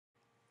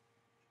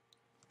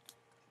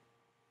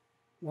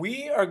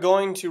We are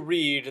going to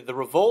read The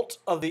Revolt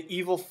of the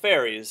Evil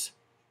Fairies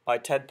by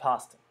Ted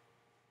Poston.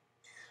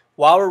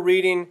 While we're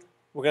reading,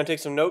 we're going to take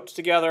some notes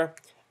together.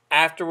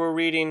 After we're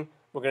reading,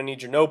 we're going to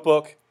need your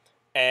notebook,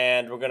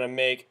 and we're going to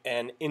make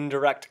an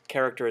indirect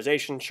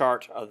characterization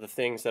chart of the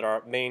things that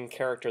our main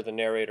character, the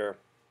narrator,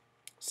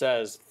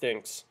 says,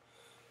 thinks,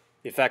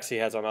 the effects he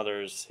has on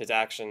others, his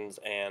actions,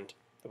 and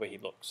the way he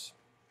looks.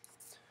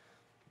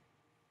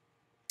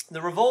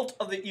 The Revolt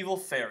of the Evil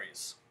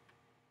Fairies.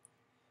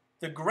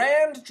 The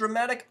grand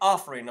dramatic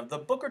offering of the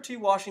Booker T.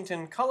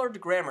 Washington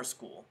Colored Grammar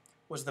School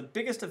was the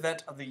biggest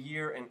event of the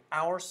year in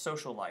our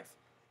social life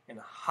in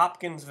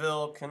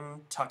Hopkinsville,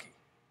 Kentucky.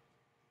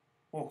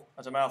 Ooh,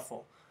 that's a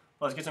mouthful.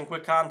 Let's get some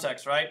quick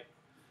context, right?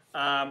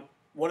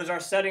 What is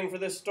our setting for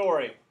this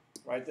story?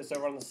 Write this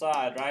over on the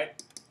side,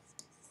 right?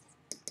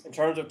 In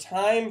terms of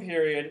time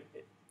period,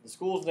 the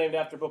school is named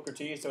after Booker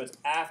T, so it's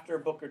after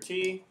Booker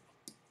T.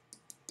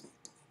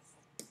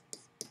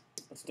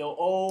 It's still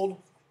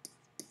old.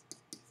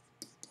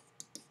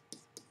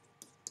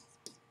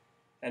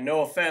 And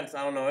no offense,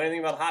 I don't know anything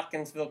about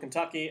Hopkinsville,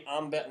 Kentucky.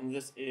 I'm betting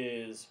this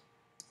is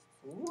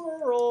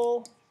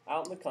rural,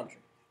 out in the country.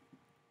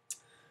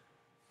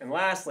 And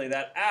lastly,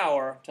 that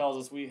hour tells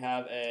us we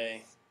have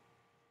a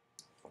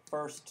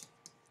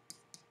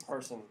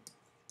first-person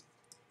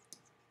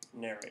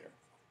narrator.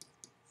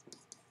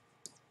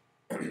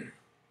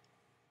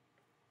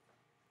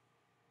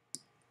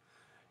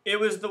 It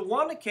was the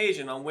one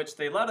occasion on which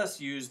they let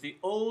us use the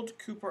old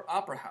Cooper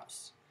Opera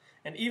House,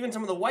 and even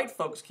some of the white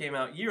folks came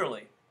out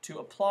yearly to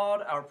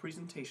applaud our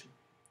presentation.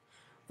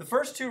 The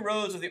first two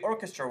rows of the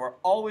orchestra were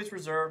always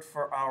reserved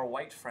for our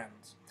white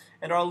friends,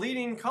 and our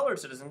leading colored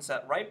citizens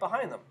sat right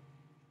behind them,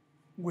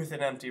 with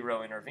an empty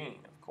row intervening,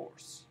 of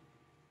course.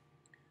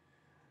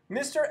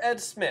 Mr. Ed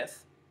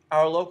Smith,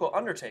 our local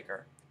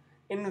undertaker,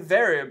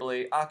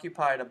 invariably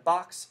occupied a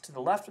box to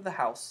the left of the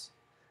house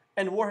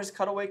and wore his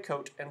cutaway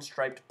coat and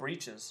striped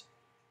breeches.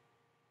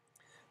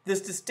 This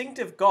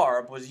distinctive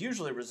garb was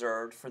usually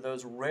reserved for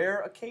those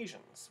rare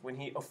occasions when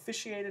he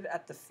officiated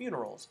at the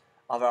funerals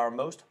of our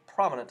most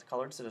prominent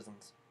colored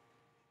citizens.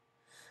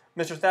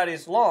 Mr.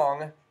 Thaddeus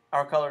Long,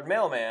 our colored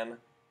mailman,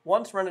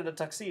 once rented a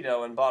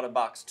tuxedo and bought a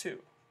box too.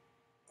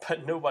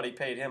 But nobody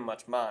paid him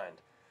much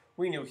mind.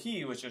 We knew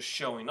he was just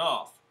showing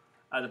off,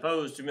 as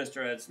opposed to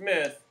Mr. Ed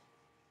Smith,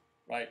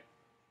 right,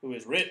 who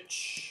is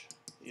rich.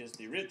 He is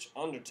the rich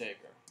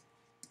undertaker.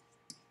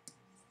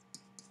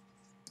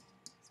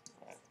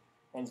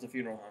 Runs the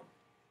funeral home.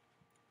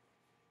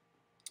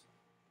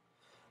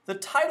 The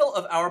title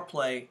of our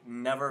play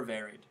never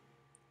varied.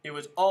 It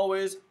was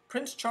always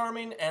Prince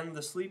Charming and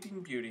the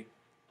Sleeping Beauty,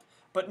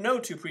 but no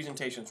two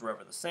presentations were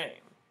ever the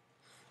same.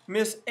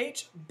 Miss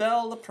H.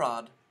 Belle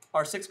Leprade,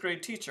 our 6th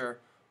grade teacher,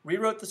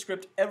 rewrote the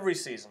script every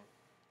season,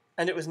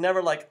 and it was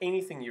never like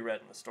anything you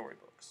read in the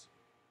storybooks.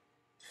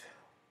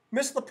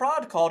 Miss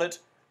Leprade called it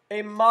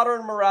a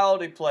modern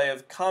morality play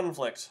of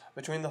conflict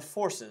between the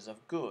forces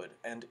of good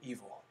and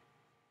evil.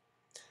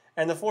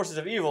 And the forces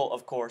of evil,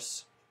 of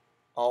course,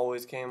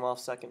 always came off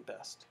second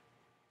best.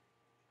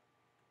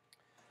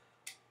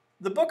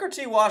 The Booker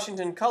T.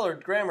 Washington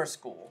Colored Grammar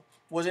School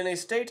was in a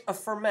state of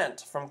ferment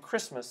from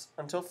Christmas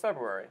until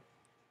February,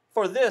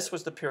 for this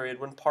was the period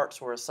when parts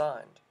were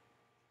assigned.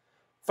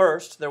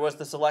 First, there was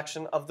the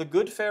selection of the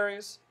good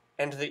fairies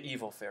and the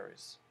evil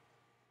fairies.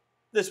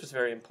 This was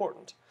very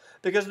important,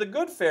 because the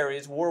good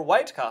fairies wore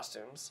white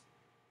costumes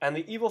and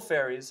the evil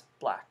fairies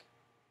black.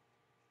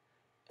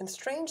 And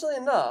strangely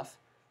enough,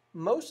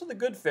 most of the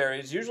good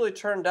fairies usually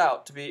turned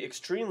out to be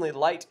extremely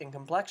light in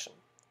complexion,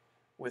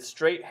 with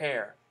straight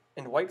hair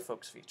and white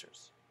folks'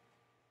 features.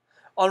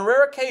 On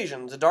rare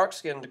occasions, a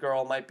dark-skinned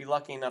girl might be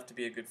lucky enough to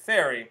be a good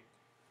fairy,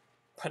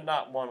 but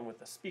not one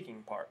with a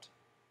speaking part.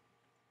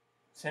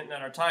 It's hinting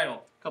at our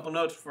title. A couple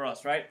notes for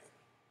us, right?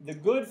 The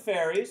good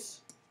fairies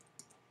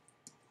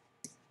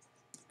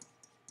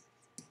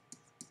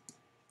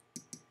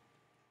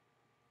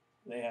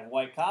they have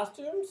white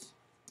costumes,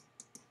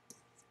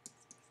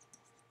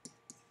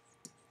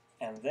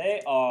 and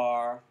they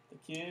are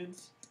the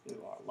kids who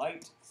are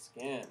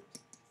light-skinned.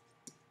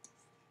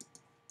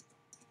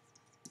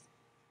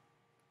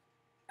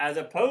 As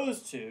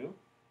opposed to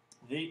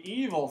the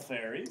evil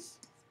fairies,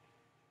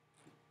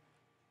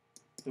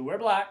 who wear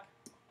black,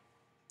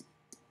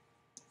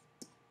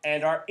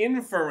 and our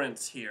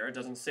inference here, it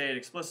doesn't say it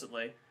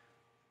explicitly,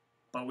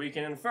 but we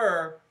can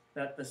infer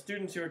that the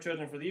students who are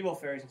chosen for the evil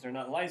fairies, since they're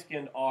not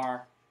light-skinned,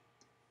 are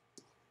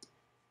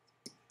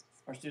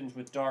students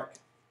with dark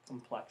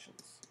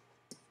complexions.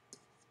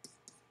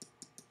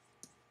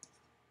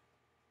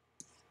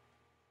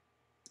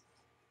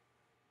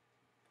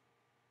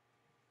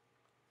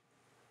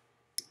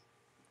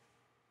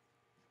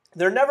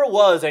 There never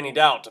was any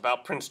doubt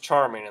about Prince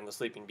Charming and the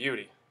Sleeping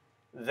Beauty.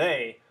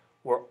 They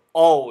were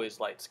always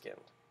light-skinned.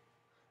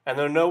 And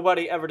though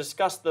nobody ever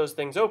discussed those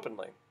things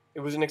openly, it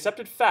was an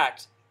accepted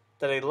fact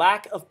that a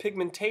lack of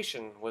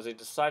pigmentation was a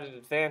decided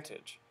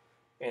advantage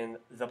in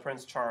the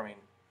Prince Charming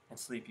and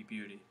Sleepy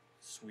Beauty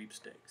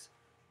sweepstakes.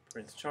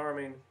 Prince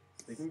Charming,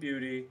 Sleeping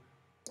Beauty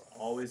were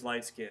always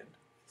light-skinned.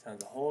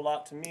 Sounds a whole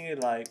lot to me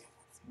like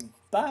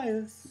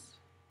bias.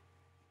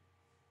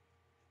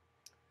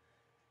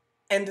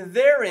 And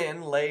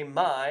therein lay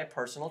my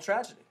personal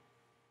tragedy.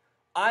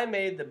 I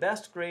made the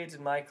best grades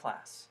in my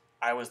class.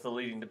 I was the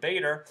leading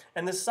debater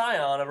and the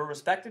scion of a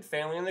respected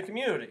family in the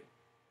community.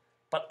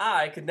 But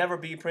I could never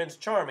be Prince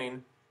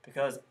Charming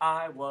because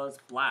I was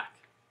black.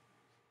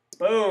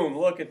 Boom,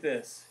 look at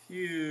this.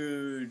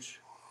 Huge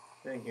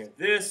thing here.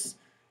 This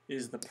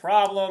is the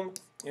problem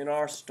in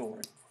our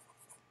story.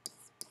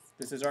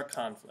 This is our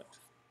conflict.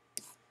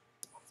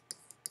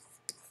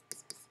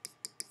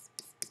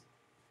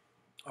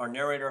 Our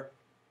narrator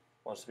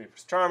wants to be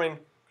Prince Charming.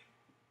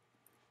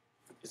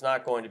 He's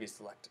not going to be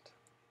selected.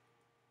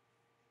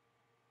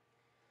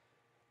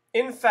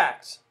 In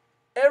fact,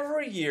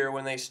 every year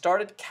when they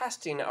started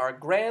casting our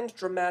grand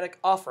dramatic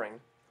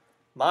offering,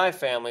 my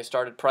family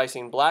started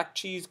pricing black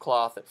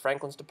cheesecloth at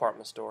Franklin's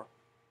department store.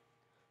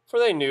 For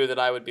they knew that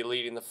I would be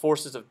leading the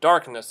forces of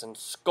darkness and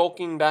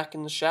skulking back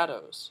in the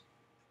shadows,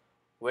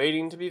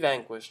 waiting to be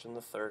vanquished in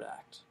the third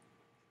act.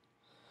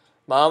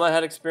 Mama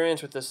had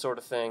experience with this sort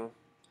of thing.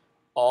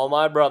 All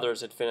my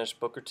brothers had finished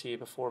Booker T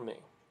before me.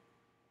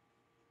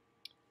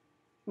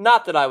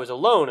 Not that I was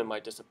alone in my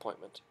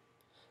disappointment.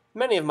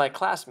 Many of my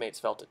classmates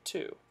felt it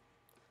too.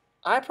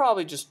 I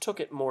probably just took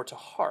it more to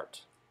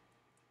heart.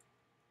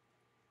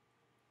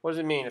 What does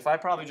it mean? If I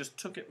probably just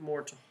took it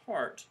more to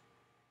heart,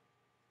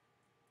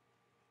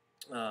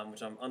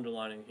 which I'm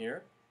underlining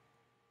here,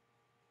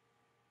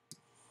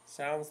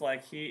 sounds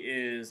like he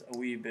is a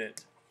wee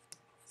bit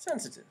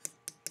sensitive.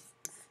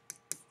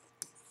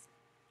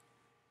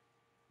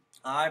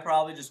 I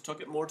probably just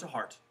took it more to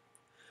heart.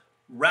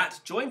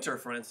 Rat Jointer,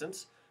 for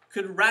instance,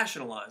 could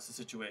rationalize the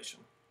situation.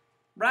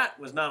 Rat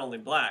was not only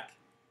black,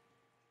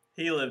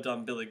 he lived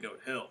on Billy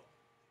Goat Hill.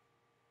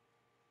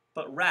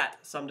 But Rat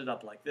summed it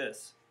up like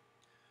this.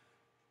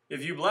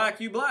 If you black,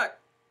 you black.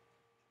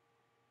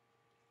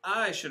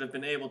 I should have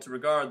been able to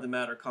regard the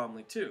matter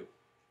calmly too,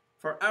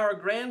 for our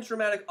grand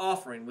dramatic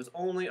offering was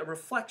only a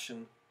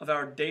reflection of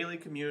our daily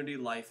community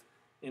life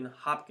in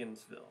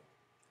Hopkinsville.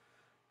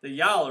 The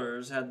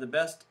Yowlers had the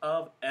best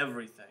of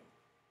everything.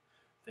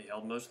 They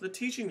held most of the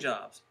teaching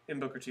jobs in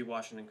Booker T.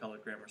 Washington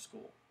Colored Grammar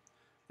School.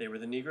 They were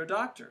the Negro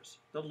doctors,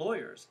 the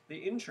lawyers,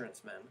 the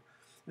insurance men.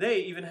 They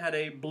even had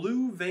a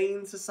blue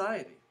vein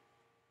society.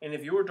 And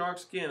if your dark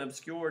skin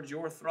obscured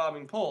your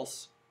throbbing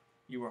pulse,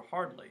 you were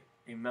hardly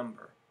a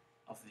member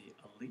of the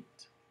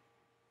elite.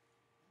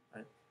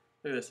 Right?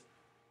 Look at this.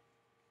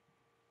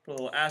 Put a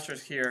little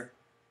asterisk here.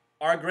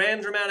 Our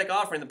grand dramatic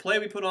offering, the play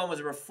we put on, was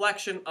a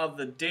reflection of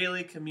the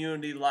daily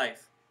community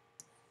life.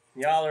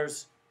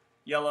 Yowlers,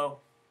 yellow,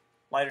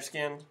 lighter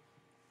skinned.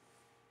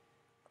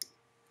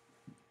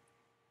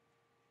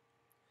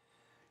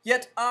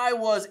 Yet I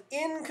was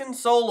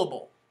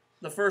inconsolable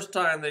the first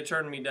time they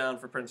turned me down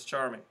for Prince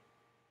Charming.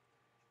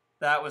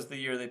 That was the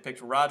year they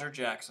picked Roger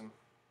Jackson.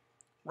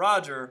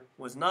 Roger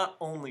was not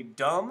only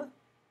dumb,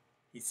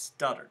 he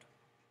stuttered.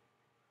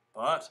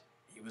 But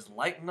he was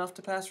light enough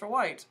to pass for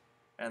white,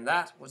 and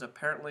that was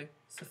apparently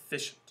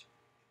sufficient.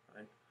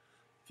 Right?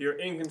 If you're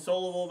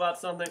inconsolable about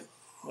something,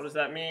 what does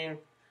that mean?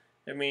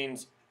 It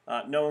means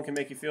no one can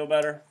make you feel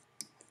better.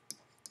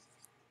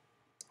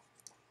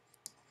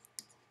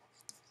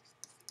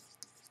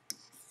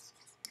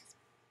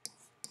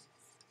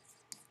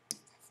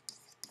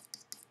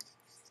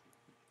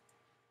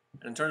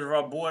 And in terms of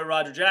our boy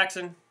Roger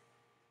Jackson,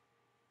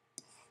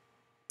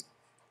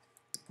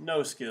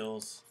 no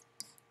skills,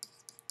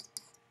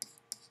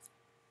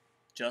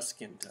 just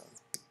skin tone.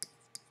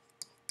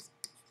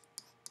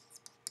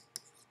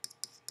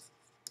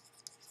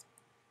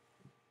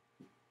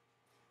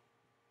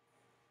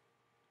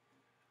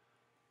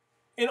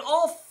 In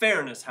all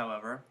fairness,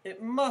 however,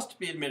 it must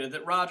be admitted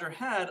that Roger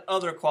had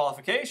other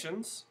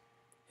qualifications.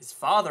 His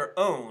father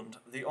owned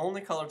the only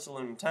colored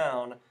saloon in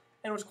town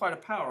and was quite a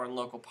power in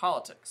local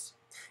politics.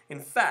 In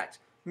fact,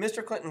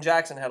 Mr. Clinton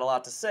Jackson had a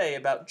lot to say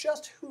about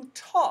just who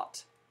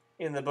taught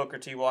in the Booker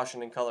T.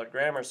 Washington Colored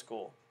Grammar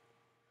School.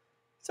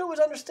 So it was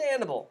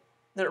understandable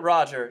that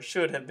Roger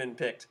should have been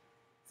picked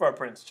for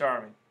Prince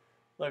Charming.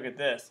 Look at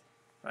this,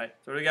 right?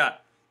 So what do we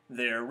got?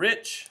 They're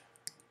rich.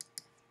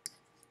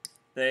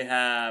 They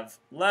have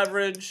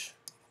leverage.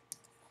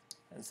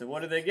 And so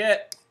what do they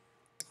get?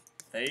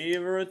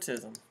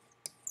 Favoritism.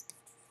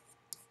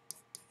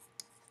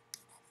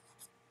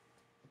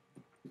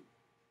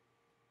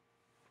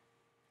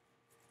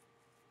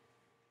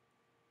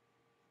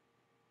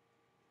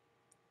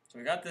 So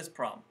we got this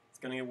problem. It's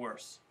going to get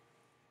worse.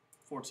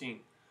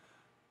 14.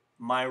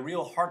 My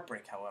real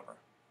heartbreak, however,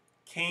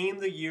 came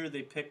the year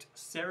they picked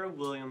Sarah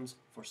Williams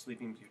for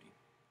Sleeping Beauty.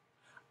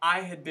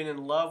 I had been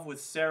in love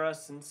with Sarah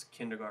since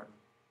kindergarten.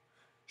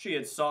 She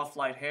had soft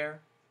light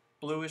hair,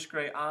 bluish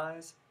gray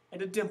eyes,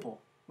 and a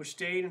dimple which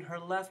stayed in her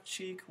left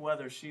cheek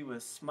whether she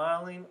was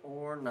smiling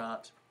or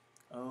not.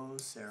 Oh,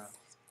 Sarah.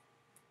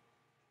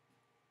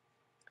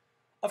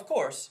 Of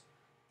course,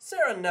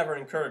 Sarah never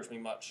encouraged me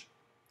much.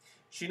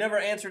 She never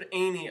answered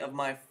any of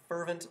my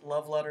fervent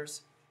love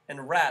letters,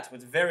 and Rat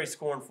was very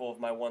scornful of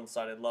my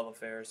one-sided love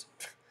affairs.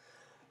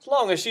 As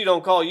long as she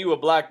don't call you a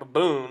black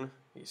baboon,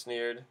 he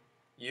sneered,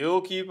 you'll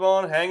keep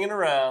on hanging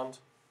around.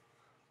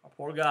 Our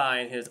poor guy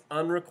and his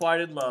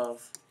unrequited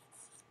love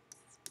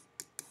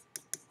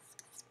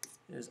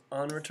is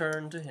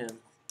unreturned to him.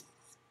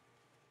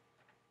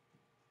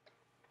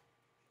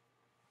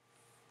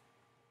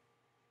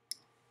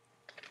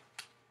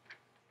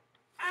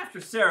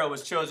 After Sarah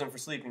was chosen for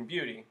Sleeping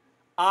Beauty,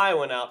 I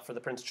went out for the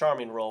Prince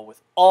Charming role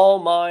with all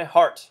my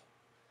heart.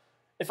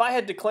 If I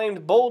had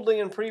declaimed boldly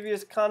in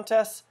previous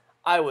contests,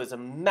 I was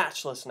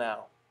matchless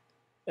now.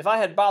 If I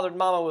had bothered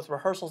Mama with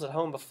rehearsals at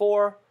home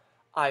before,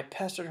 I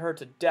pestered her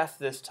to death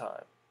this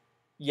time.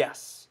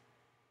 Yes,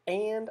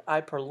 and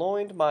I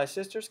purloined my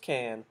sister's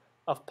can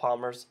of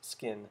Palmer's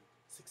Skin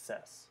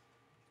success.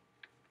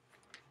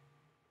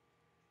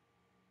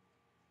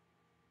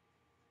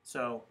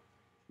 So,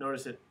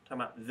 notice it,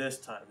 talking about this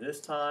time. This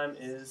time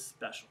is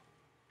special.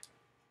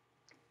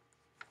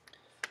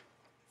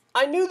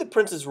 I knew the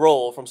prince's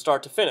role from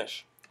start to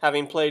finish,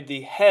 having played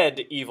the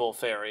head evil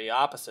fairy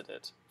opposite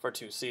it for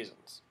 2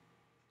 seasons.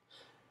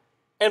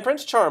 And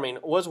Prince Charming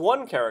was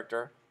one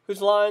character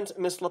whose lines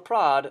Miss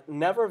Leprade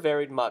never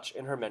varied much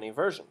in her many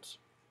versions.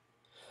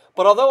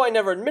 But although I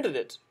never admitted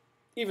it,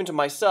 even to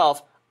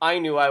myself, I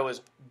knew I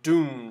was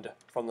doomed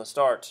from the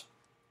start.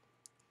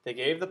 They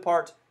gave the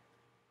part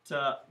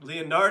to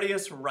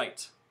Leonardius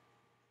Wright.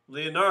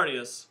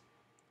 Leonardius,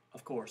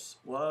 of course,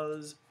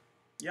 was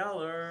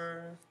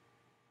Yaller.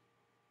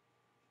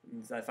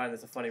 I find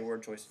this a funny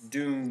word choice.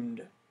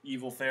 Doomed.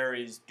 Evil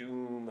fairies.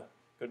 Doom.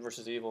 Good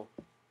versus evil.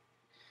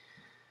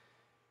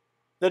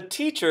 The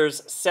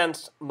teachers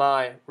sensed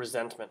my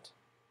resentment.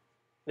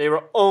 They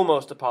were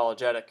almost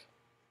apologetic.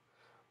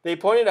 They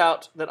pointed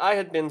out that I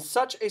had been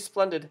such a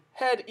splendid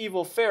head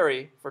evil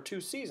fairy for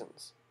 2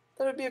 seasons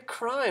that it would be a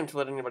crime to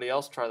let anybody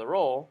else try the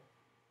role.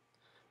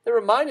 They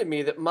reminded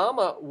me that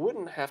Mama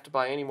wouldn't have to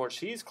buy any more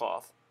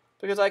cheesecloth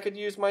because I could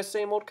use my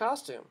same old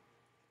costume.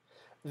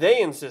 They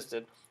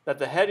insisted that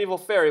the head evil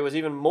fairy was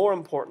even more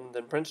important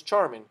than Prince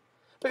Charming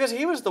because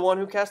he was the one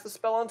who cast the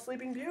spell on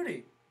Sleeping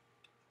Beauty.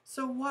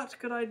 So what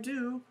could I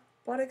do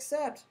but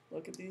accept?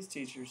 Look at these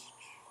teachers.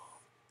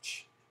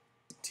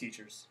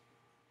 Teachers.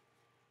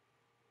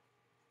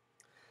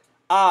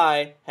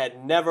 I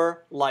had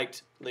never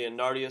liked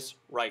Leonardius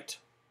Wright.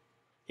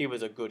 He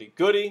was a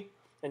goody-goody,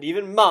 and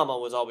even Mama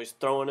was always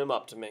throwing him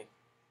up to me.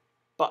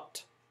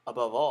 But,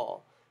 above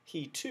all,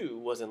 he too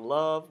was in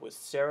love with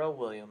Sarah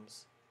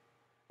Williams.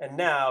 And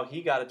now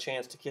he got a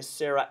chance to kiss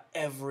Sarah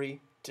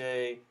every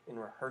day in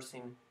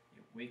rehearsing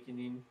the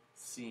awakening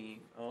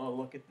scene. Oh,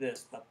 look at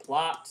this. The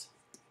plot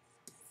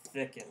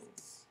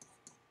thickens.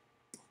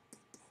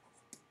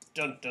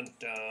 Dun dun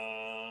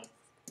dun.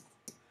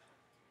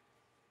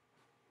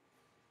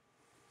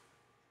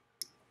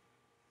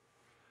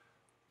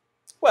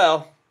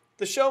 Well,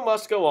 the show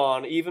must go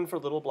on even for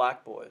little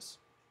black boys.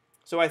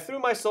 So I threw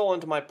my soul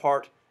into my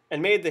part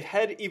and made the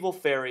head evil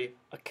fairy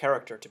a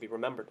character to be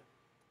remembered.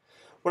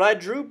 When I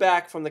drew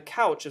back from the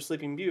couch of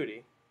Sleeping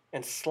Beauty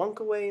and slunk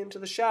away into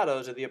the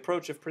shadows at the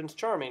approach of Prince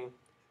Charming,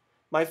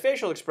 my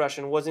facial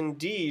expression was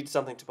indeed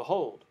something to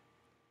behold.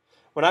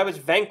 When I was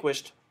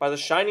vanquished by the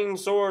shining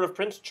sword of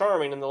Prince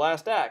Charming in the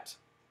last act,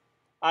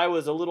 I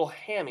was a little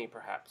hammy,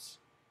 perhaps,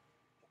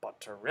 but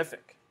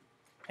terrific.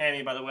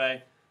 Hammy, by the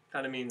way,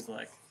 kind of means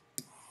like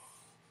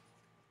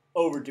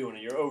overdoing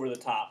it. You're over the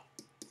top.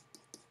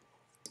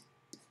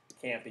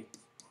 Campy.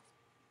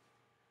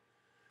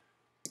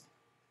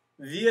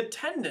 The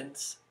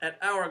attendance at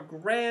our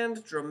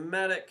grand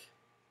dramatic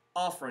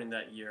offering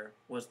that year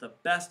was the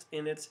best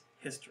in its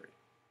history.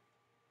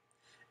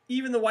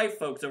 Even the white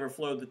folks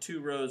overflowed the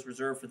 2 rows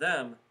reserved for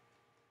them,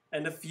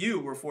 and a few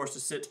were forced to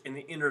sit in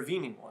the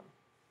intervening one.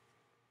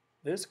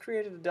 This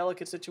created a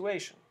delicate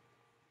situation,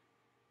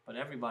 but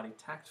everybody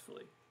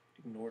tactfully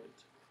ignored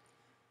it.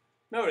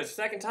 Notice,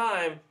 second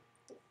time,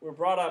 we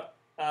brought up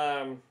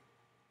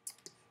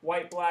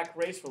white-black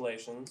race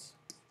relations.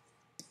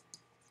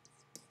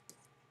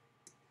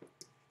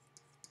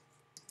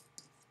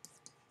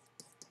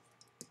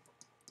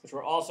 Which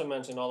were also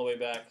mentioned all the way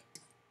back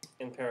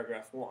in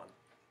paragraph 1.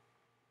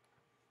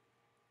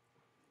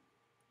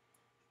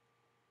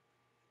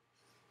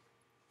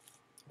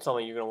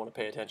 Something you're going to want to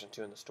pay attention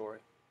to in the story.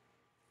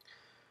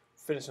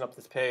 Finishing up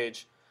this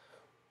page.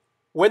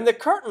 When the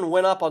curtain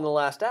went up on the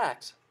last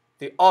act,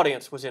 the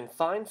audience was in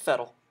fine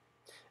fettle.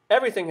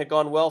 Everything had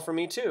gone well for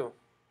me too,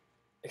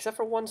 except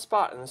for one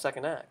spot in the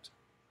second act.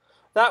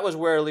 That was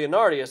where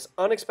Leonardius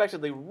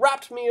unexpectedly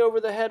rapped me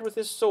over the head with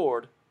his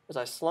sword as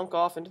I slunk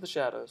off into the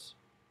shadows.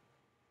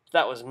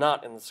 That was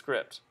not in the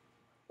script,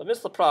 but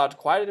Miss Leprade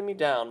quieted me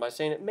down by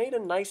saying it made a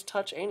nice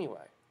touch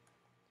anyway.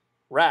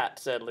 Rat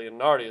said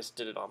Leonardius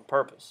did it on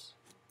purpose.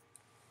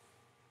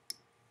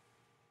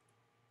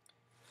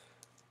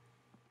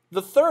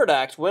 The third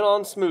act went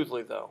on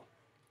smoothly, though,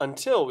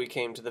 until we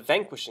came to the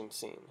vanquishing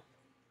scene.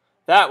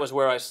 That was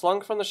where I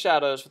slunk from the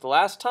shadows for the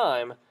last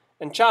time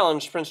and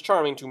challenged Prince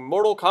Charming to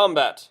mortal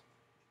combat.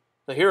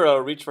 The hero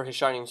reached for his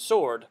shining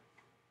sword,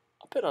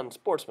 a bit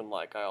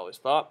unsportsmanlike, I always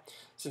thought,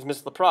 since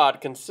Miss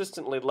Leprade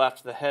consistently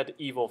left the head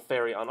evil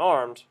fairy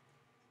unarmed.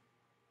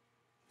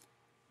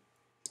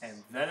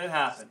 And then it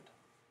happened.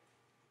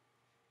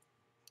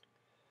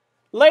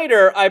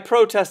 Later, I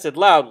protested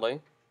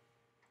loudly,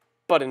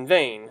 but in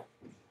vain,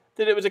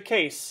 that it was a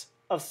case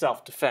of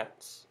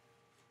self-defense.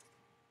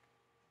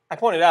 I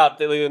pointed out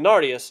that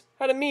Leonardius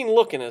had a mean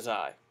look in his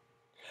eye.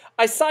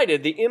 I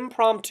cited the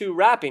impromptu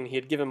rapping he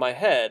had given my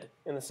head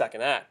in the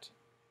second act,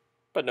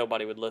 but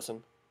nobody would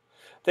listen.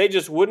 They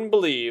just wouldn't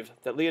believe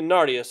that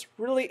Leonardius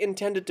really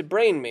intended to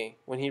brain me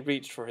when he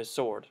reached for his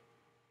sword.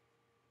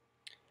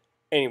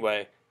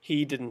 Anyway,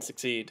 he didn't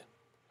succeed.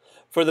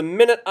 For the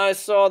minute I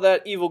saw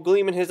that evil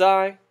gleam in his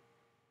eye,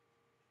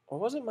 or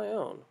was it my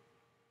own?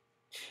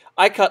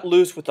 I cut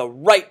loose with a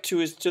right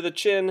to the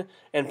chin,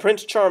 and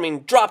Prince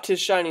Charming dropped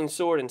his shining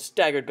sword and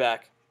staggered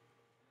back.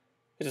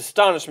 His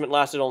astonishment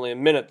lasted only a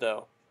minute,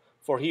 though,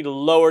 for he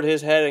lowered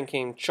his head and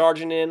came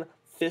charging in,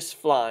 fists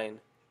flying.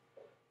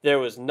 There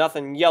was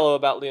nothing yellow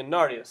about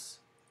Leonardius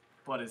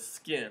but his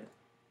skin.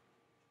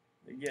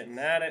 They're getting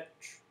at it.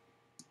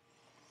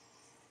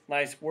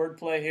 Nice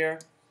wordplay here.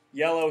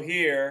 Yellow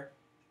here.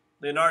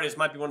 Leonardius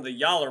might be one of the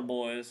Yaller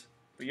boys,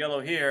 but yellow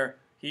here,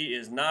 he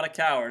is not a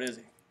coward, is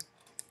he?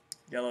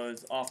 Yellow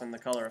is often the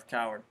color of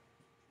coward.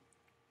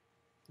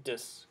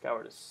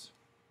 Cowardice.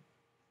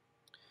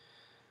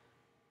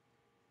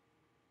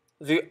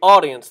 The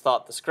audience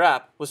thought the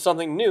scrap was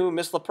something new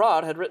Miss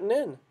Leprade had written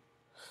in.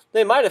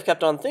 They might have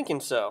kept on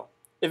thinking so,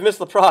 if Miss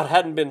Leprade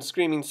hadn't been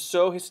screaming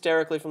so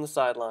hysterically from the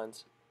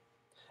sidelines.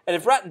 And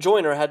if Rat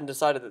Joyner hadn't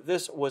decided that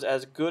this was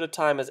as good a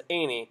time as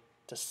any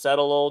to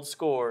settle old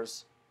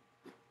scores.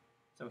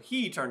 So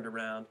he turned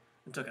around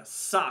and took a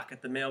sock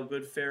at the male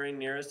good fairy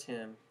nearest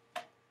him.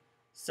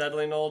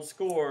 Settling old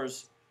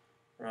scores,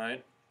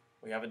 right?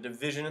 We have a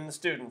division in the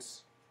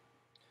students.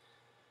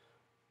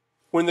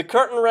 When the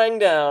curtain rang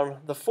down,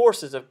 the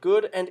forces of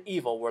good and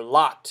evil were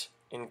locked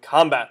in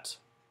combat.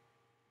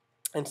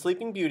 And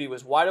Sleeping Beauty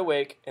was wide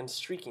awake and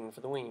streaking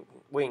for the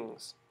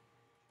wings.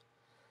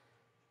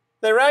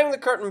 They rang the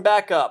curtain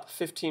back up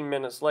 15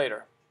 minutes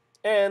later,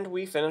 and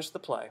we finished the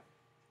play.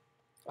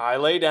 I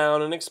lay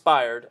down and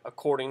expired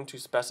according to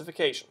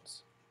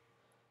specifications.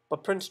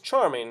 But Prince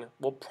Charming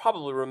will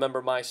probably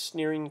remember my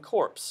sneering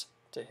corpse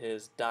to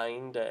his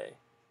dying day.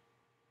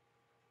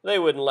 They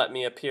wouldn't let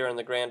me appear in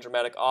the Grand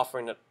Dramatic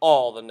Offering at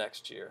all the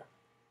next year.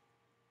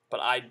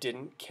 But I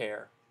didn't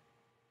care.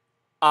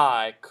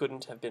 I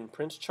couldn't have been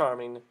Prince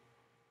Charming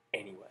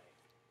anyway.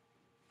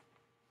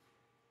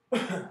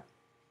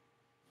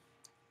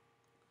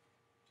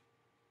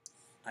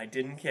 I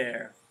didn't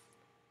care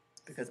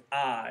because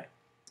I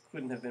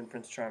couldn't have been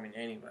Prince Charming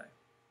anyway.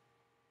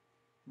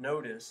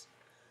 Notice,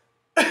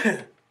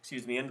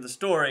 excuse me, end of the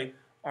story,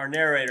 our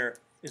narrator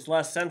is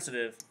less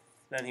sensitive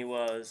than he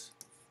was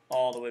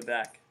all the way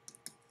back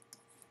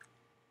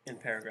in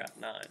paragraph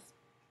 9.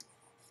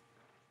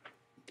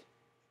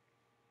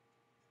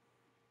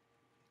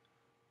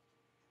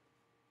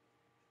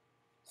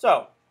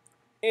 So,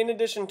 in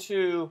addition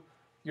to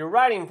your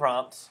writing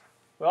prompts,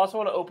 we also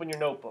want to open your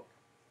notebook.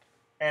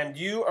 And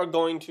you are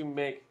going to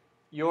make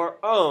your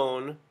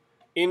own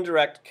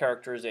indirect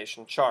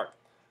characterization chart.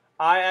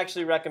 I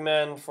actually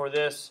recommend for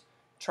this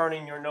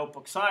turning your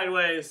notebook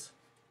sideways.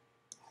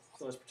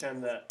 So let's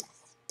pretend that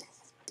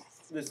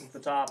this is the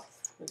top.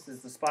 This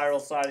is the spiral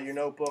side of your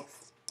notebook.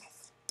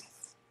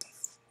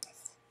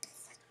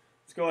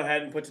 Let's go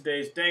ahead and put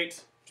today's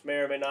date, which may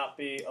or may not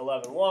be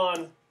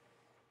 11/1.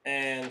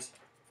 And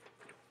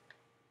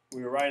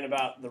we were writing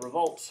about the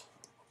revolt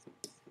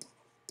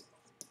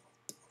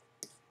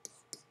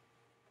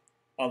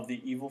of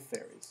the Evil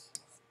Fairies.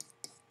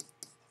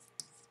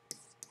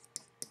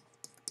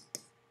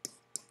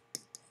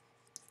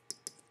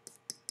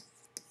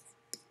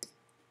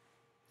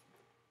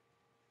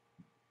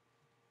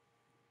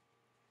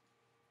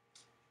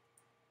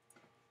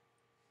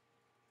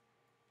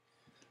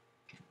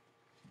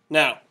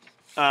 Now,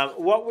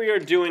 what we are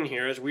doing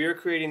here is we are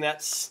creating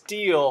that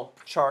steel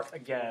chart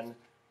again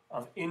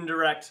of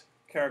indirect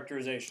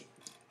characterization.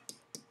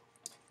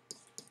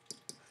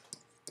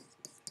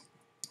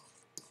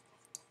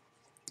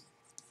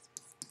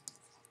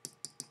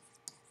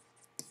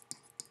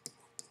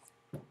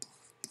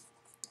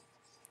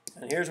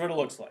 And here's what it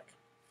looks like.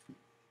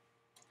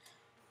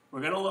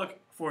 We're going to look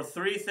for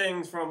 3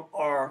 things from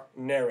our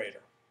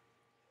narrator.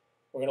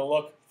 We're going to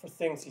look for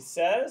things he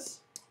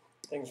says,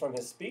 things from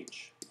his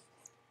speech.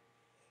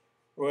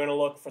 We're going to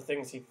look for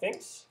things he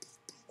thinks.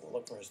 We're going to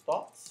look for his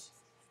thoughts.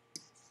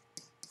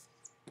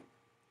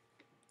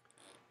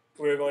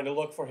 We're going to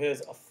look for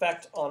his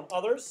effect on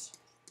others.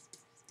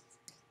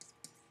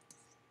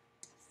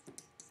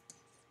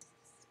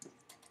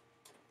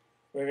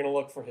 We're going to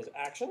look for his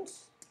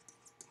actions.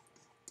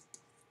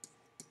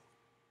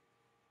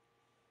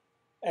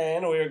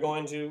 And we are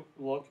going to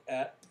look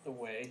at the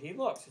way he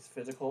looks, his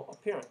physical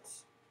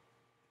appearance.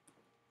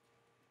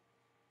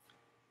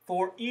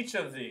 For each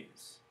of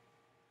these,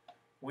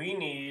 we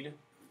need,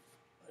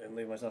 I didn't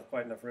leave myself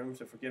quite enough room,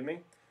 so forgive me.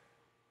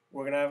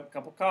 We're going to have a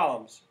couple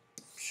columns.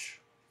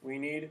 we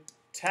need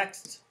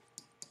text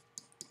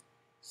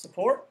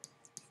support.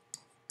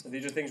 So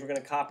these are things we're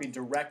going to copy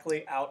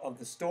directly out of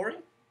the story.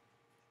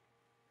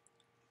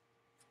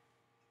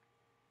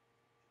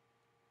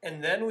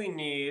 And then we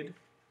need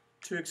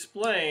to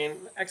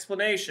explain,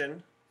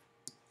 explanation,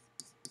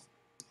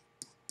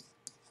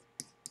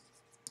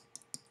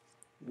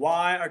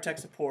 why our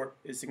text support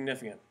is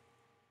significant.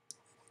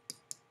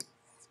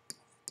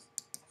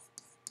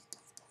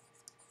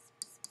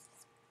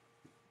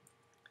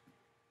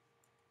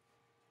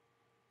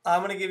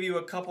 I'm going to give you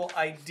a couple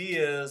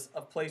ideas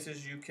of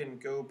places you can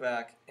go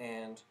back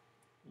and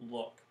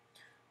look.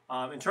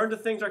 In terms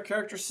of things our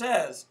character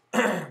says,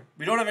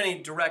 we don't have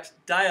any direct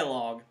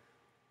dialogue,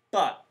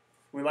 but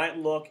we might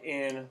look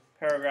in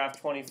paragraph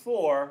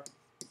 24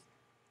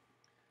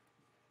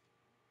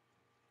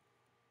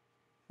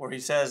 where he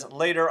says,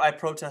 "Later I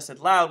protested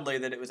loudly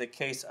that it was a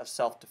case of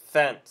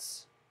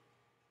self-defense."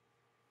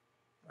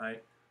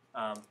 Right?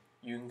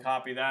 You can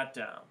copy that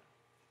down.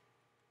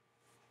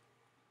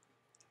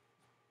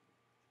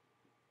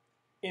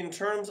 In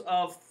terms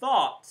of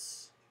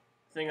thoughts,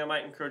 the thing I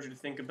might encourage you to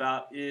think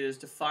about is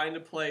to find a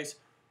place,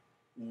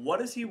 what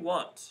does he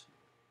want?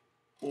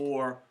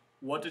 Or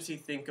what does he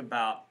think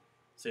about,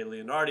 say,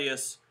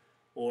 Leonardius,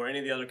 or any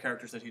of the other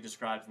characters that he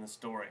describes in the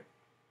story?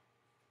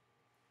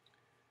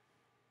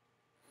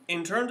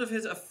 In terms of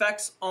his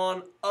effects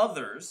on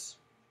others,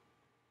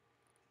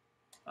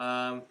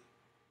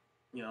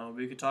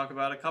 we could talk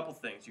about a couple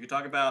things. You could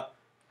talk about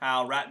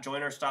how Rat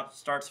Joiner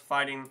starts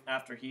fighting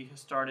after he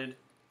has started,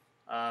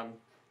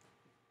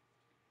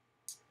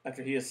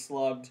 after he has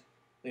slugged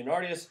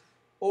Leonardius.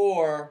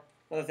 Or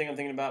another thing I'm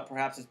thinking about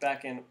perhaps is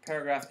back in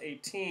paragraph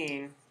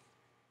 18.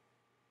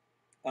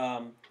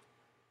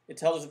 It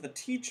tells us that the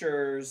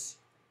teachers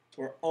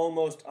were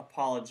almost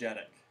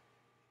apologetic.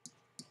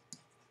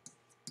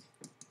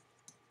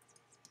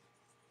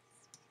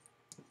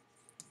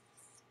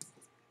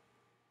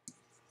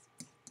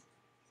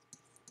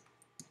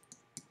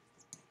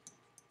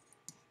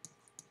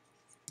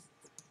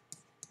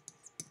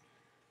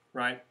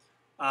 Right?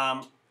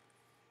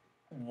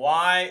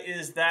 Why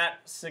is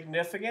that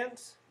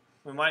significant?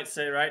 We might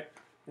say, right,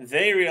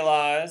 they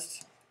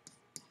realized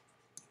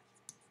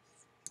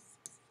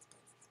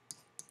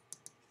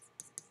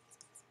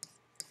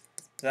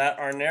that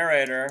our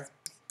narrator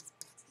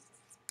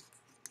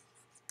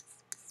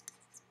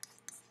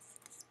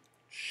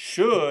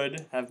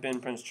should have been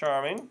Prince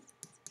Charming,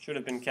 should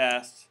have been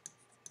cast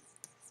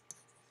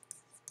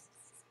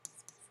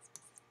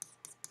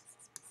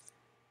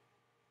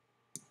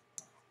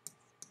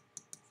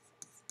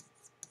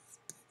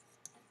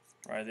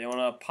right. They want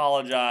to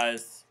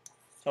apologize.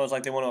 It's almost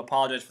like they want to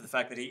apologize for the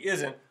fact that he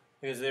isn't,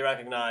 because they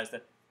recognize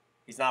that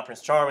he's not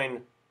Prince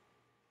Charming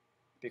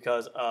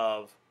because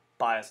of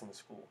bias in the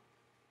school.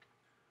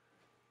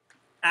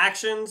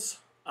 Actions,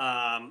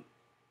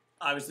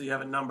 obviously you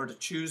have a number to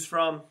choose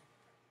from.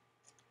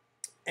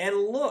 And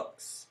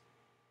looks,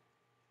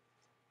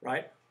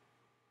 right?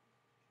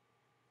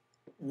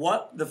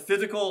 What the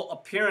physical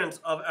appearance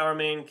of our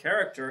main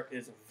character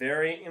is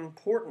very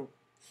important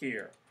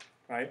here,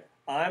 right?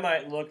 I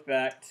might look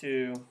back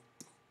to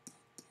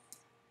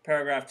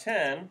paragraph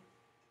 10,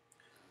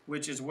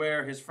 which is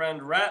where his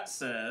friend Rat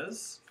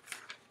says,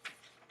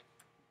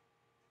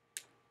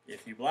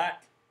 "If you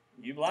black,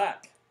 you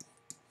black."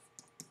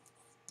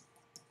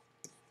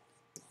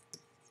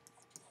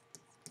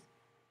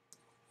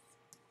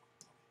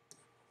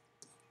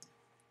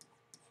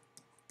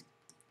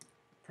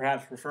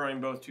 Perhaps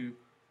referring both to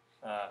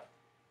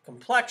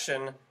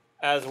complexion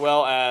as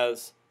well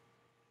as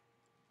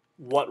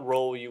what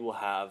role you will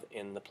have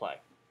in the play.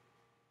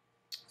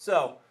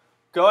 So,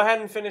 go ahead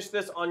and finish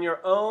this on your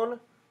own.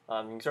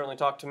 You can certainly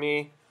talk to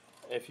me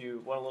if you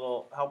want a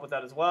little help with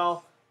that as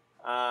well.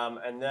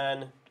 And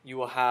then you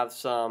will have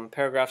some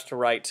paragraphs to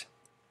write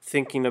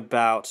thinking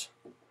about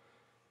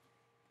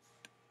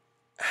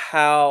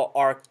how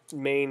our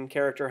main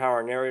character, how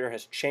our narrator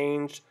has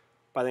changed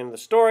by the end of the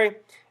story,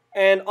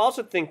 and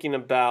also thinking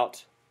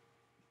about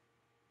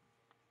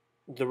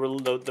the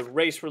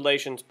race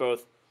relations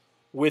both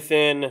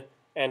within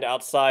and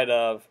outside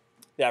of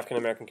the African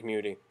American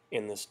community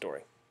in this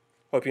story.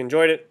 Hope you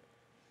enjoyed it.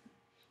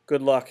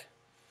 Good luck.